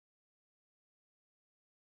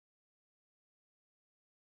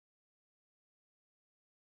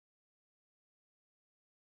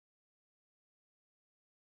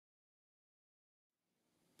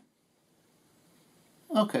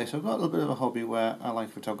Okay, so I've got a little bit of a hobby where I like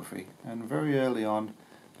photography, and very early on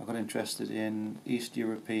I got interested in East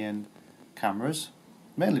European cameras,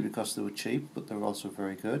 mainly because they were cheap, but they were also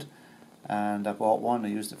very good. And I bought one, I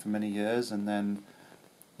used it for many years, and then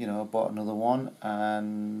bought another one,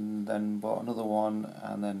 and then bought another one,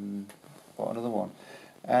 and then bought another one.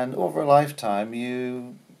 And over a lifetime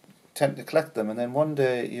you tend to collect them, and then one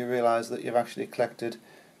day you realise that you've actually collected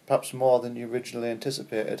perhaps more than you originally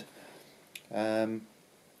anticipated.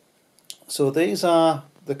 So these are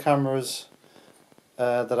the cameras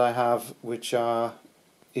that I have, which are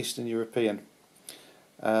Eastern European.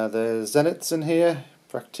 There's Zenits in here,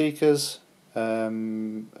 Prakticas,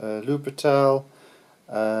 Lubritel,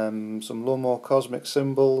 some Lomo cosmic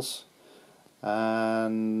symbols,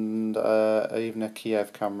 and even a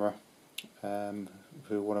Kiev camera,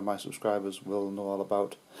 who one of my subscribers will know all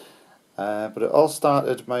about. But it all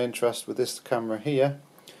started my interest with this camera here,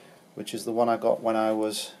 which is the one I got when I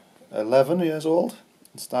was 11 years old,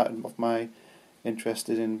 and started off my interest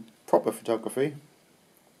in proper photography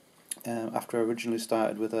after I originally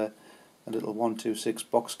started with a little 126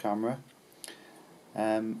 box camera.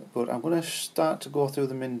 But I'm going to start to go through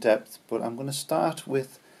them in depth, but I'm going to start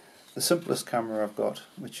with the simplest camera I've got,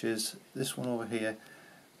 which is this one over here,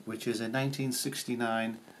 which is a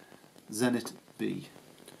 1969 Zenit B.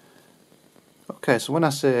 Okay, so when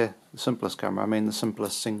I say the simplest camera, I mean the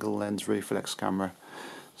simplest single lens reflex camera.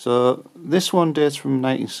 So this one dates from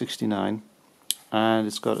 1969, and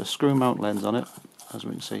it's got a screw mount lens on it, as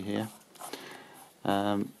we can see here.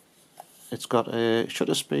 It's got a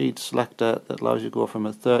shutter speed selector that allows you to go from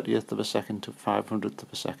a 30th of a second to 500th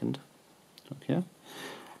of a second. Okay,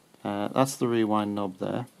 that's the rewind knob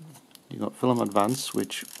there. You've got film advance,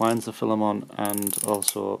 which winds the film on and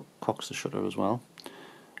also cocks the shutter as well.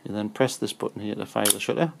 You then press this button here to fire the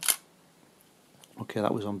shutter. Okay,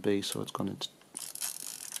 that was on B, so it's gone into.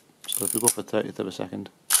 So if we go for 30th of a second,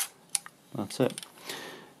 that's it.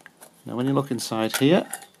 Now when you look inside here,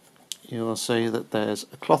 you will see that there's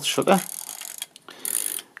a cloth shutter.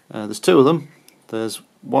 There's two of them. There's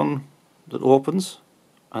one that opens,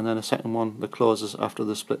 and then a second one that closes after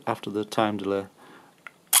the split, after the time delay.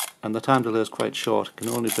 And the time delay is quite short. It can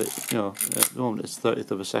only be, at the moment it's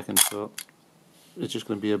 30th of a second, so it's just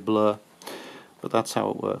going to be a blur. But that's how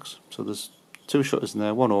it works. So there's two shutters in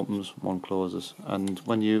there, one opens, one closes, and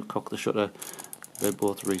when you cock the shutter they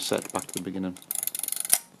both reset back to the beginning.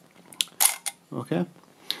 Okay,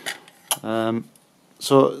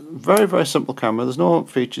 so very simple camera. There's no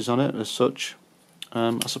features on it as such.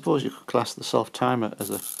 I suppose you could class the self timer as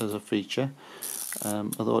a feature,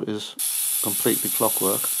 although it is completely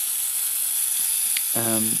clockwork.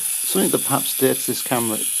 Something that perhaps dates this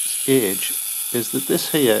camera's age is that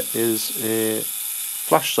this here is a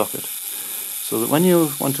flash socket. So that when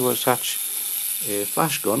you want to attach a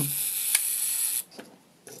flash gun,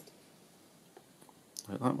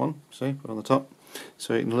 like that one, see, on the top,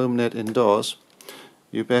 so you can illuminate indoors,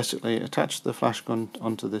 you basically attach the flash gun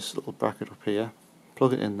onto this little bracket up here,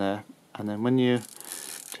 plug it in there, and then when you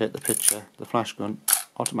take the picture, the flash gun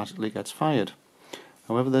automatically gets fired.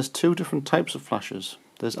 However, there's two different types of flashes.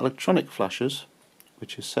 There's electronic flashes,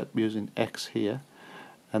 which is set using X here,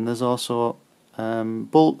 and there's also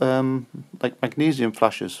like magnesium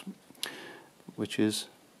flashes, which is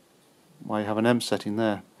why you have an M setting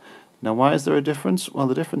there. Now why is there a difference? Well,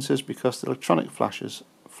 the difference is because the electronic flashes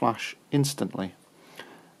flash instantly.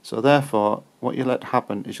 So therefore what you let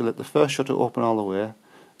happen is you let the first shutter open all the way,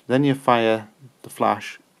 then you fire the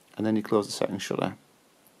flash, and then you close the second shutter.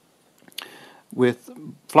 With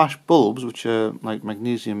flash bulbs, which are like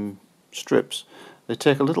magnesium strips, they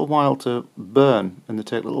take a little while to burn, and they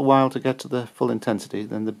take a little while to get to the full intensity,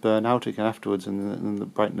 then they burn out again afterwards, and the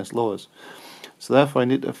brightness lowers. So therefore you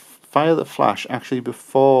need to fire the flash actually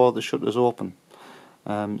before the shutters open.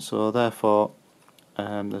 So therefore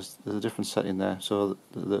there's a different setting there. So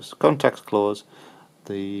the contacts close,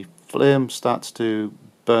 the flame starts to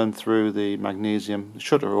burn through the magnesium, the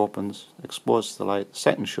shutter opens, exposes the light, the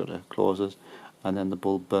second shutter closes, and then the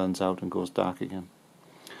bulb burns out and goes dark again.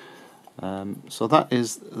 So that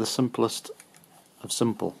is the simplest of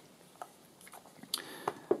simple.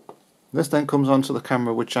 This then comes on to the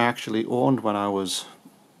camera which I actually owned when I was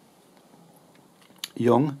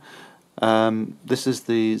young. This is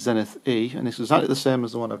the Zenit E, and it's exactly the same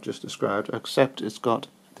as the one I've just described, except it's got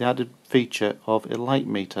the added feature of a light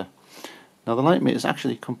meter. Now the light meter is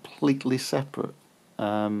actually completely separate,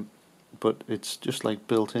 but it's just like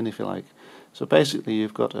built in, if you like. So basically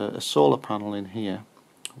you've got a solar panel in here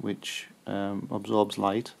which absorbs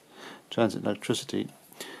light, turns it into electricity,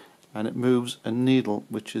 and it moves a needle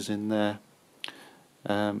which is in there.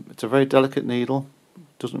 It's a very delicate needle,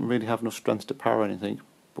 doesn't really have enough strength to power anything.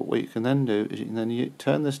 But what you can then do is you can then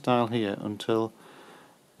turn this dial here until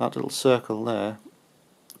that little circle there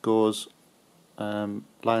goes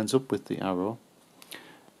lines up with the arrow,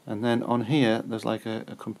 and then on here there's like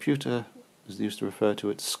a computer, as they used to refer to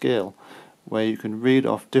it, scale, where you can read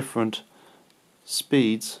off different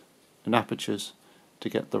speeds and apertures to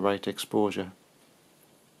get the right exposure.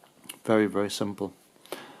 Very, very simple.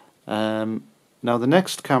 Now the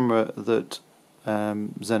next camera that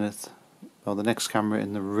Zenith, or the next camera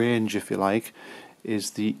in the range if you like,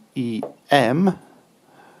 is the EM,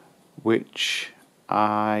 which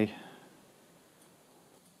the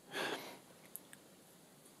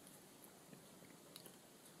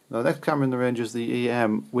next camera in the range is the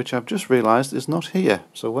EM, which I've just realised is not here.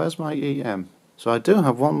 So where's my EM? So I do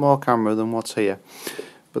have one more camera than what's here,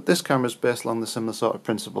 but this camera is based along the similar sort of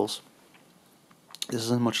principles. This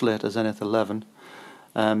is a much later Zenith 11,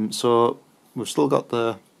 so we've still got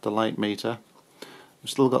the light meter, we've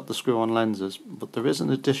still got the screw-on lenses, but there is an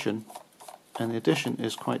addition, and the addition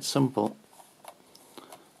is quite simple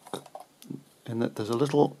in that there's a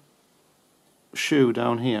little shoe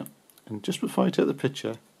down here, and just before you take the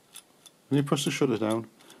picture, when you push the shutter down,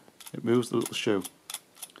 it moves the little shoe.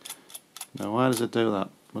 Now why does it do that?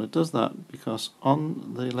 Well, it does that because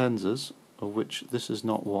on the lenses, of which this is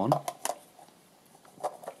not one,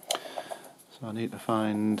 so I need to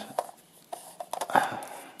find an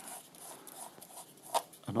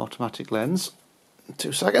automatic lens.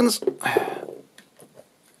 2 seconds.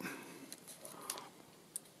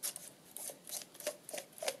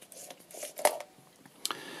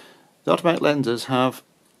 The automatic lenses have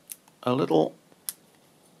a little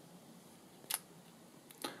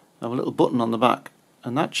button on the back,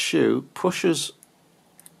 and that shoe pushes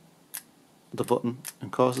the button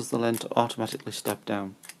and causes the lens to automatically step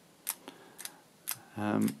down.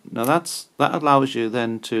 Now that allows you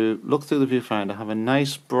then to look through the viewfinder, have a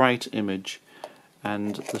nice bright image,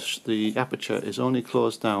 and the aperture is only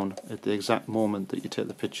closed down at the exact moment that you take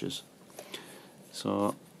the pictures.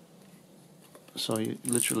 So you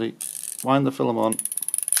literally wind the film on,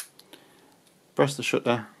 press the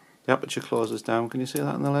shutter, the aperture closes down. Can you see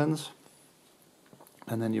that in the lens?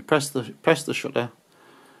 And then you press the shutter,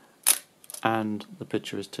 and the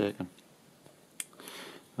picture is taken.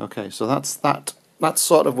 Okay, so that's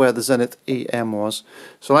sort of where the Zenith EM was.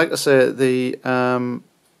 So, like I say, the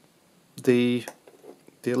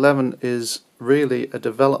 11 is really a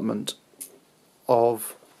development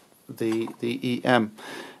of the EM.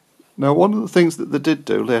 Now, one of the things that they did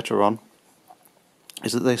do later on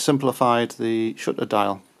is that they simplified the shutter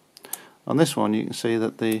dial. On this one, you can see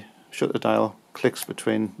that the shutter dial clicks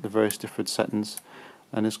between the various different settings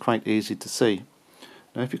and is quite easy to see.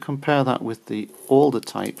 Now, if you compare that with the older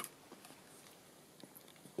type,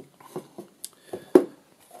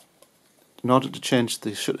 in order to change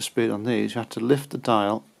the shutter speed on these, you have to lift the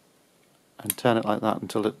dial and turn it like that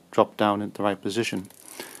until it dropped down into the right position.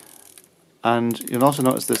 And you'll also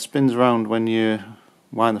notice that it spins around when you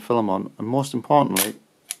wind the film on, and most importantly,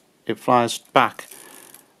 it flies back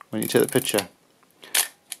when you take the picture.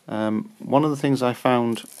 One of the things I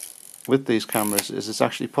found with these cameras is it's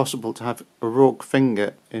actually possible to have a rogue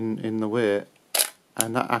finger in the way,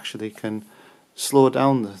 and that actually can slow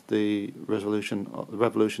down the resolution, or the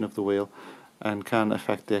revolution of the wheel, and can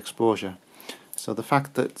affect the exposure. So the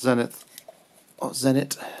fact that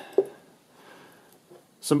Zenit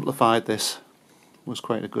simplified this was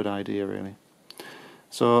quite a good idea, really.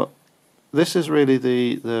 So this is really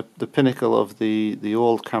the pinnacle of the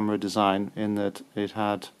old camera design, in that it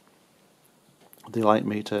had the light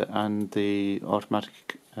meter and the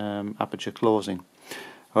automatic aperture closing.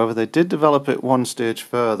 However, they did develop it one stage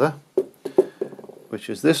further, which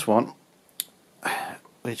is this one,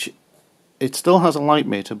 which it still has a light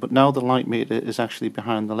meter, but now the light meter is actually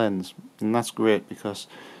behind the lens, and that's great because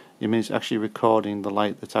it means it's actually recording the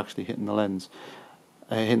light that's actually hitting the lens,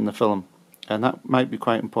 hitting the film, and that might be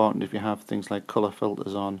quite important if you have things like colour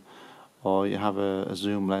filters on, or you have a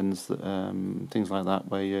zoom lens, things like that,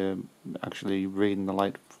 where you're actually reading the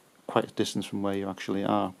light quite a distance from where you actually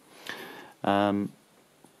are.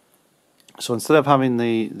 So instead of having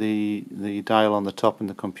the dial on the top in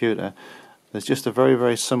the computer, there's just a very,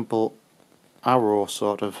 very simple arrow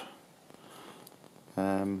sort of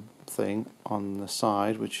thing on the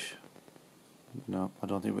side, which, no, I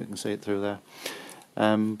don't think we can see it through there,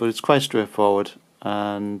 but it's quite straightforward.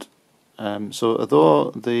 And so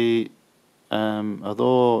although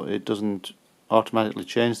it doesn't automatically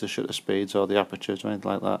change the shutter speeds or the apertures or anything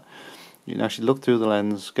like that, you can actually look through the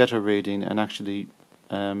lens, get a reading, and actually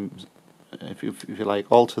if you like,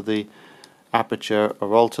 alter the aperture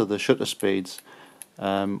or alter the shutter speeds,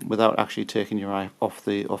 without actually taking your eye off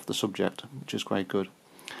the subject, which is quite good.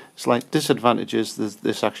 Slight disadvantages: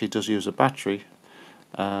 this actually does use a battery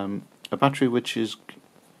which is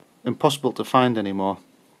impossible to find anymore.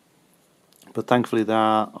 But thankfully there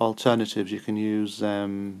are alternatives. You can use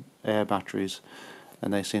air batteries,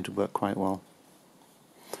 and they seem to work quite well.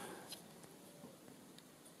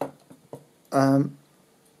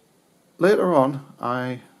 Later on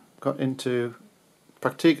I got into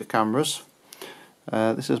Praktica cameras.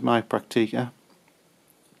 This is my Praktica.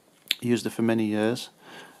 Used it for many years.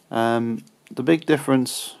 The big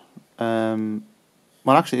difference,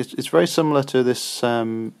 well actually it's very similar to this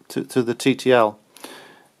to the TTL,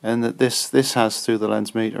 and that this has through the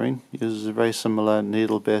lens metering. It uses a very similar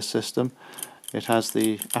needle based system. It has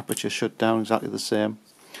the aperture shut down exactly the same,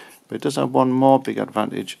 but it does have one more big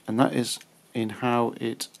advantage, and that is in how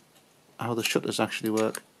the shutters actually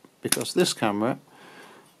work, because this camera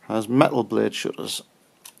has metal blade shutters.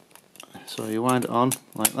 So you wind it on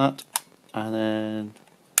like that, and then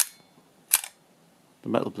the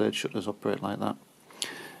metal blade shutters operate like that.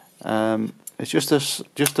 It's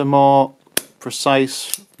just a more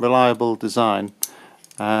precise, reliable design,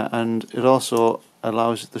 and it also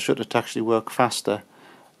allows the shutter to actually work faster.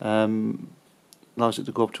 Allows it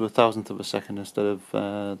to go up to 1,000th of a second instead of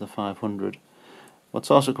the 500.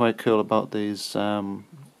 What's also quite cool about these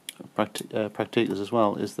Prakticas as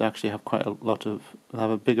well is they actually have have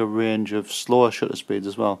a bigger range of slower shutter speeds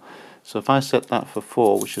as well. So if I set that for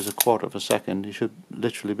 4, which is 1/4 of a second, you should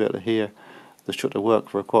literally be able to hear the shutter work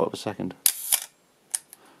for 1/4 of a second.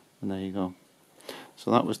 And there you go.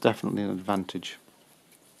 So that was definitely an advantage.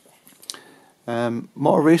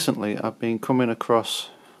 More recently I've been coming across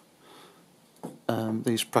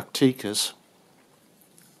these Prakticas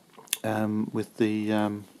with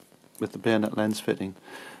the bayonet lens fitting.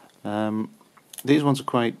 These ones are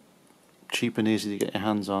quite cheap and easy to get your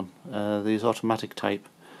hands on. These automatic type,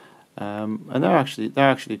 and they're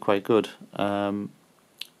actually quite good.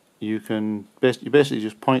 You basically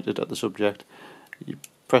just point it at the subject, you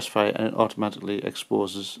press fire, and it automatically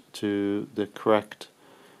exposes to the correct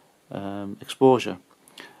exposure.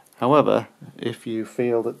 However, if you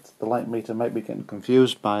feel that the light meter might be getting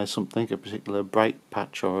confused by something, a particular bright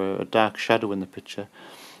patch or a dark shadow in the picture,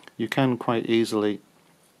 you can quite easily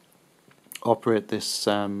operate this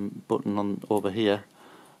button on over here.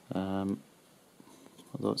 Although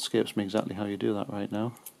it escapes me exactly how you do that right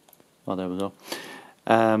now. Oh, there we go.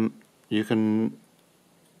 You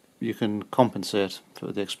can compensate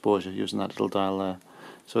for the exposure using that little dial there.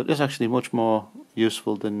 So it is actually much more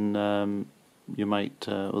useful than you might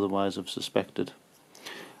otherwise have suspected.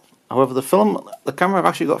 However, the camera I've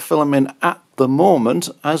actually got film in at the moment,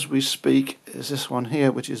 as we speak, is this one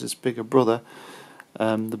here, which is its bigger brother,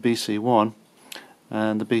 the BC1.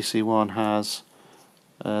 And the BC1 has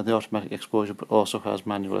the automatic exposure, but also has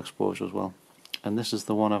manual exposure as well. And this is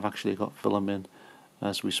the one I've actually got film in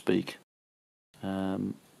as we speak. I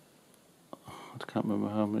can't remember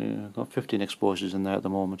how many. I've got 15 exposures in there at the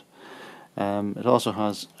moment. It also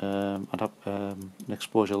has an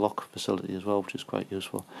exposure lock facility as well, which is quite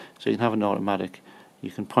useful. So you can have an automatic, you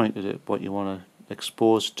can point at it what you want to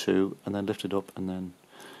expose to, and then lift it up and then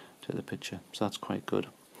take the picture. So that's quite good.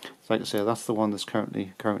 So like I say, that's the one that's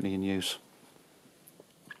currently in use.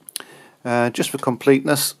 Just for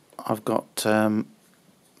completeness, I've got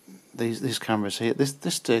these cameras here.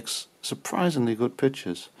 This takes surprisingly good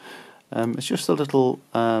pictures. It's just a little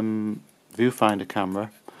viewfinder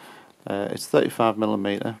camera. It's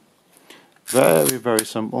 35mm, very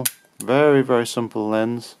simple, very simple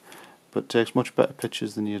lens, but takes much better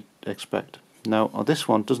pictures than you'd expect. Now this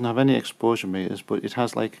one doesn't have any exposure meters, but it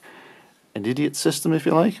has like an idiot system, if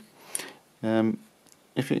you like.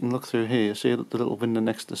 If you can look through here, you see the little window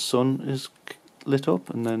next to the sun is lit up,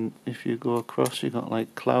 and then if you go across, you've got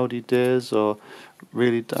like cloudy days, or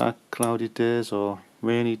really dark cloudy days, or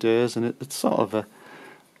rainy days, and it sort of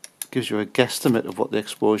gives you a guesstimate of what the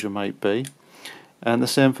exposure might be. And the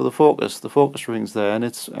same for the focus. The focus ring's there, and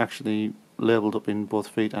it's actually labelled up in both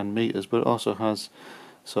feet and meters, but it also has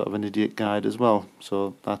sort of an idiot guide as well.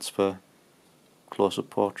 So that's for close-up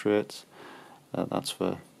portraits, that's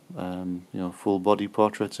for full body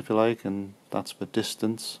portraits, if you like, and that's for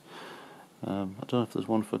distance. I don't know if there's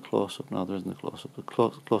one for close-up. No, there isn't a close-up. The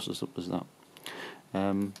closest up is that.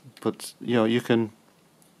 But you can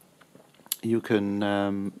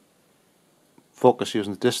focus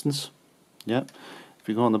using the distance. Yeah. If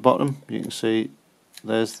you go on the bottom, you can see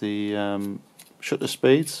there's the shutter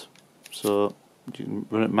speeds. So you can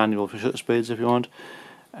run it manual for shutter speeds if you want,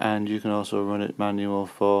 and you can also run it manual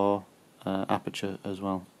for aperture as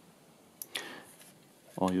well,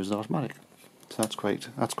 or use the automatic. So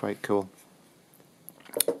that's quite cool.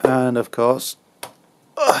 And of course,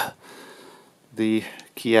 the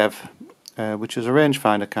Kiev, which is a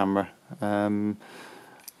rangefinder camera.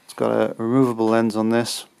 It's got a removable lens on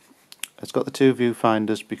this. It's got the two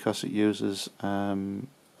viewfinders because it uses a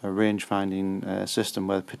range-finding system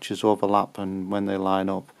where the pictures overlap, and when they line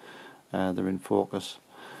up, they're in focus.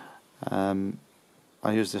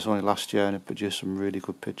 I used this only last year and it produced some really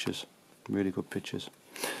good pictures. Really good pictures.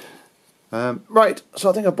 Right, so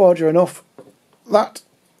I think I bored you enough. That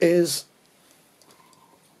is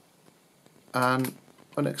an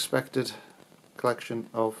unexpected collection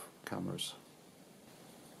of cameras.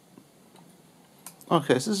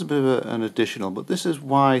 Okay, so this is a bit of an additional, but this is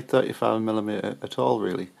why 35mm at all,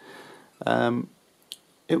 really.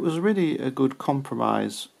 It was really a good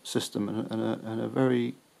compromise system and a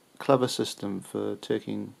very clever system for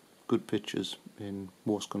taking good pictures in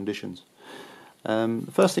most conditions.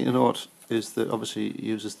 The first thing to note is that obviously it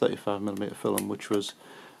uses 35mm film, which was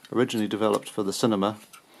originally developed for the cinema.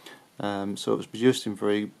 So it was produced in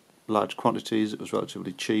very large quantities, it was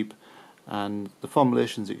relatively cheap, and the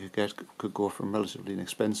formulations that you could get could go from relatively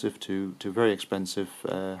inexpensive to very expensive,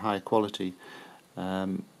 high quality,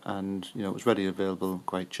 and you know, it was readily available,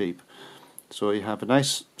 quite cheap. So you have a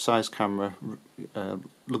nice size camera,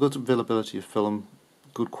 good availability of film,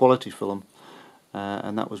 good quality film,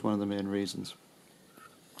 and that was one of the main reasons.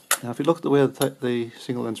 Now if you look at the way the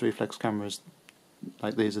single lens reflex cameras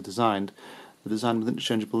like these are designed, they're designed with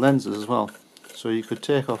interchangeable lenses as well. So you could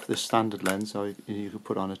take off this standard lens, or you could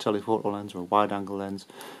put on a telephoto lens or a wide angle lens.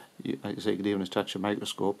 Like I say, you could even attach a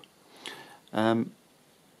microscope.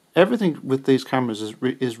 Everything with these cameras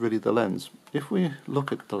is really the lens. If we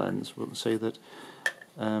look at the lens, we'll see that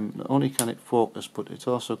not only can it focus, but it's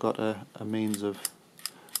also got a means of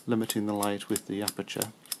limiting the light with the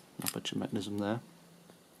aperture mechanism there.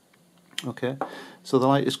 Okay, so the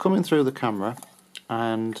light is coming through the camera,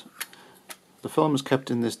 and the film is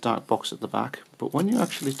kept in this dark box at the back, but when you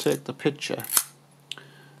actually take the picture,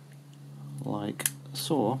 like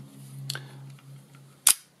so,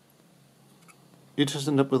 you just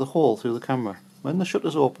end up with a hole through the camera. When the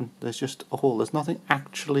shutter's open, there's just a hole. There's nothing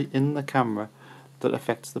actually in the camera that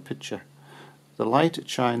affects the picture. The light, it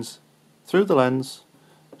shines through the lens,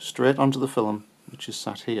 straight onto the film, which is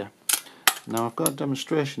sat here. Now I've got a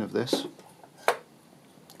demonstration of this.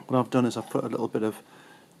 What I've done is I've put a little bit of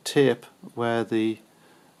tape where the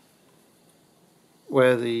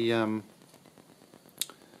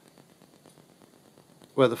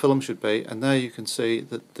film should be, and there you can see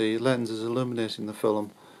that the lens is illuminating the film,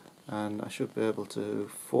 and I should be able to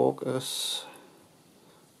focus.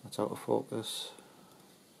 That's out of focus.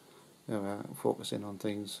 Focus in on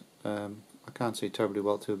things. I can't see terribly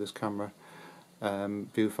well through this camera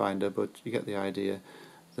viewfinder, but you get the idea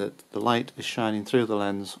that the light is shining through the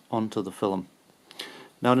lens onto the film.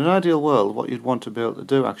 Now in an ideal world, what you'd want to be able to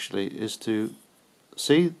do actually is to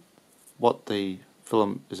see what the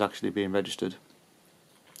film is actually being registered,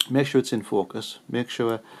 make sure it's in focus, make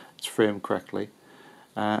sure it's framed correctly,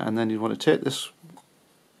 and then you'd want to take this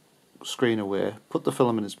screen away, put the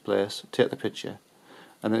film in its place, take the picture,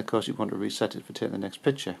 and then of course you'd want to reset it for taking the next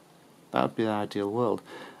picture. That would be the ideal world.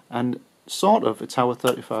 And sort of, it's how a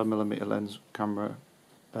 35mm lens camera,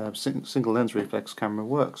 single lens reflex camera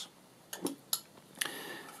works.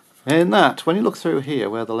 In that, when you look through here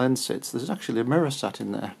where the lens sits, there's actually a mirror sat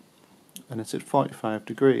in there, and it's at 45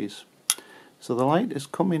 degrees. So the light is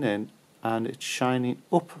coming in and it's shining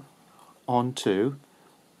up onto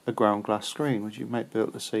a ground glass screen, which you might be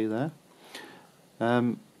able to see there.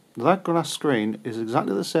 That glass screen is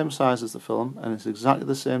exactly the same size as the film, and it's exactly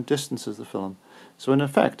the same distance as the film. So in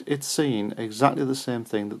effect, it's seeing exactly the same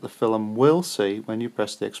thing that the film will see when you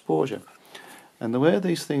press the exposure. And the way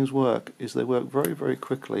these things work is they work very, very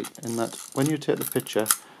quickly, in that when you take the picture,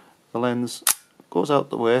 the lens goes out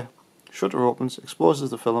the way, shutter opens, exposes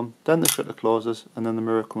the film, then the shutter closes, and then the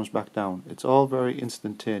mirror comes back down. It's all very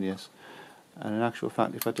instantaneous, and in actual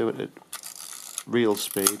fact, if I do it at real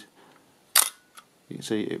speed, you can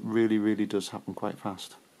see it really, really does happen quite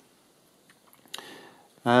fast.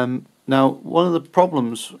 Now, one of the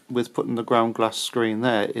problems with putting the ground glass screen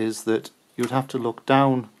there is that you'd have to look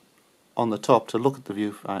down on the top to look at the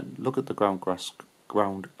viewfinder, look at the ground glass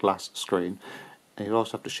screen, and you'd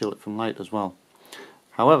also have to shield it from light as well.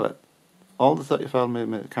 However, all the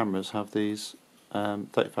 35mm cameras have these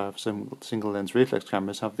 35 single lens reflex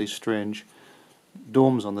cameras have these strange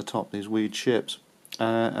domes on the top, these weird shapes,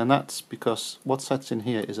 and that's because what sits in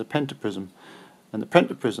here is a pentaprism, and the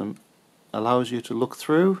pentaprism allows you to look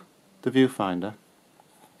through the viewfinder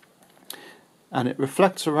and it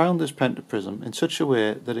reflects around this pentaprism in such a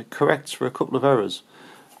way that it corrects for a couple of errors.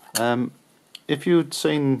 If you'd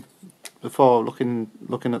seen before looking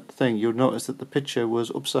at the thing, you'd notice that the picture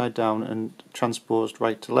was upside down and transposed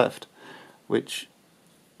right to left, which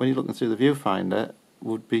when you're looking through the viewfinder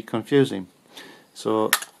would be confusing.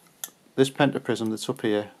 So this pentaprism that's up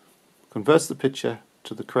here converts the picture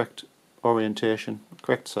to the correct orientation,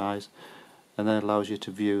 correct size, and then allows you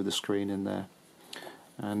to view the screen in there.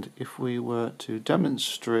 And if we were to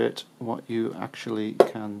demonstrate what you actually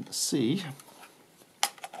can see,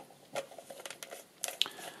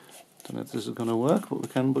 don't know if this is going to work, but we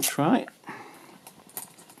can but try.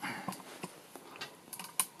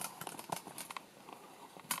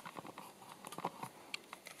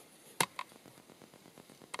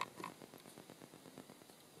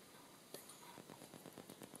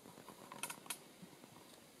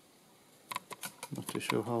 Not too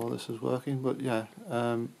sure how all this is working, but yeah,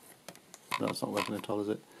 no, it's not working at all, is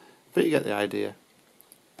it? But you get the idea.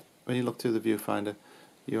 When you look through the viewfinder,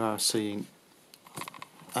 you are seeing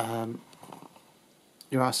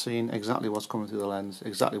exactly what's coming through the lens,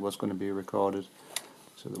 exactly what's going to be recorded,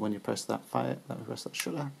 so that when you press that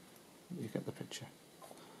shutter, you get the picture.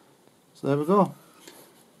 So there we go.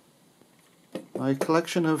 My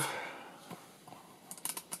collection of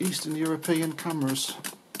Eastern European cameras.